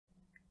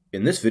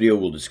In this video,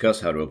 we'll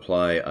discuss how to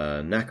apply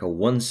a NACA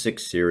 1.6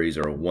 series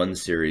or a 1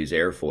 series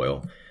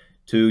airfoil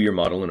to your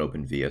model in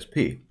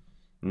OpenVSP.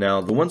 Now,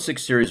 the 1.6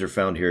 series are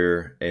found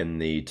here in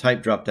the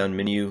type drop-down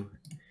menu,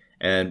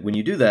 and when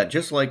you do that,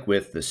 just like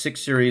with the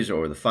 6 series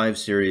or the 5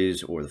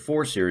 series or the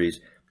 4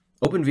 series,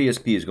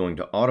 OpenVSP is going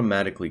to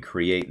automatically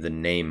create the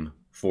name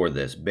for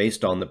this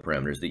based on the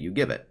parameters that you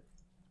give it.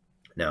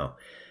 Now,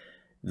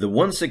 the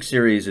 1.6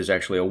 series is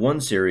actually a 1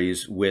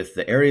 series with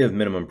the area of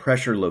minimum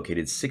pressure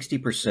located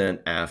 60%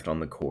 aft on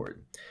the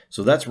cord.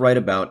 So that's right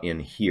about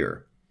in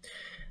here.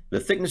 The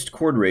thickness to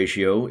chord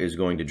ratio is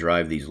going to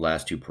drive these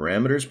last two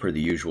parameters per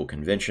the usual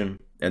convention,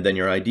 and then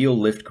your ideal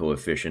lift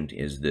coefficient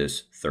is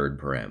this third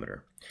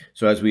parameter.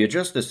 So as we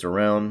adjust this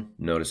around,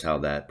 notice how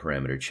that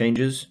parameter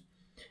changes,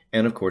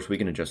 and of course we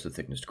can adjust the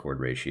thickness to chord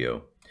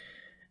ratio,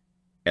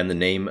 and the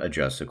name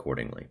adjusts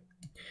accordingly.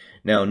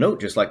 Now note,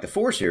 just like the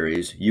 4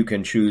 series, you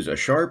can choose a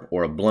sharp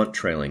or a blunt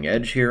trailing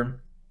edge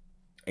here,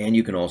 and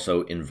you can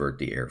also invert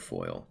the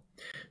airfoil.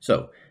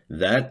 So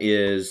that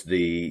is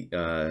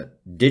the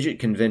digit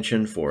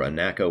convention for a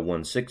NACA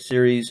 1.6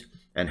 series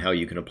and how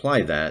you can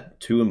apply that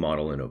to a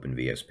model in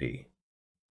OpenVSP.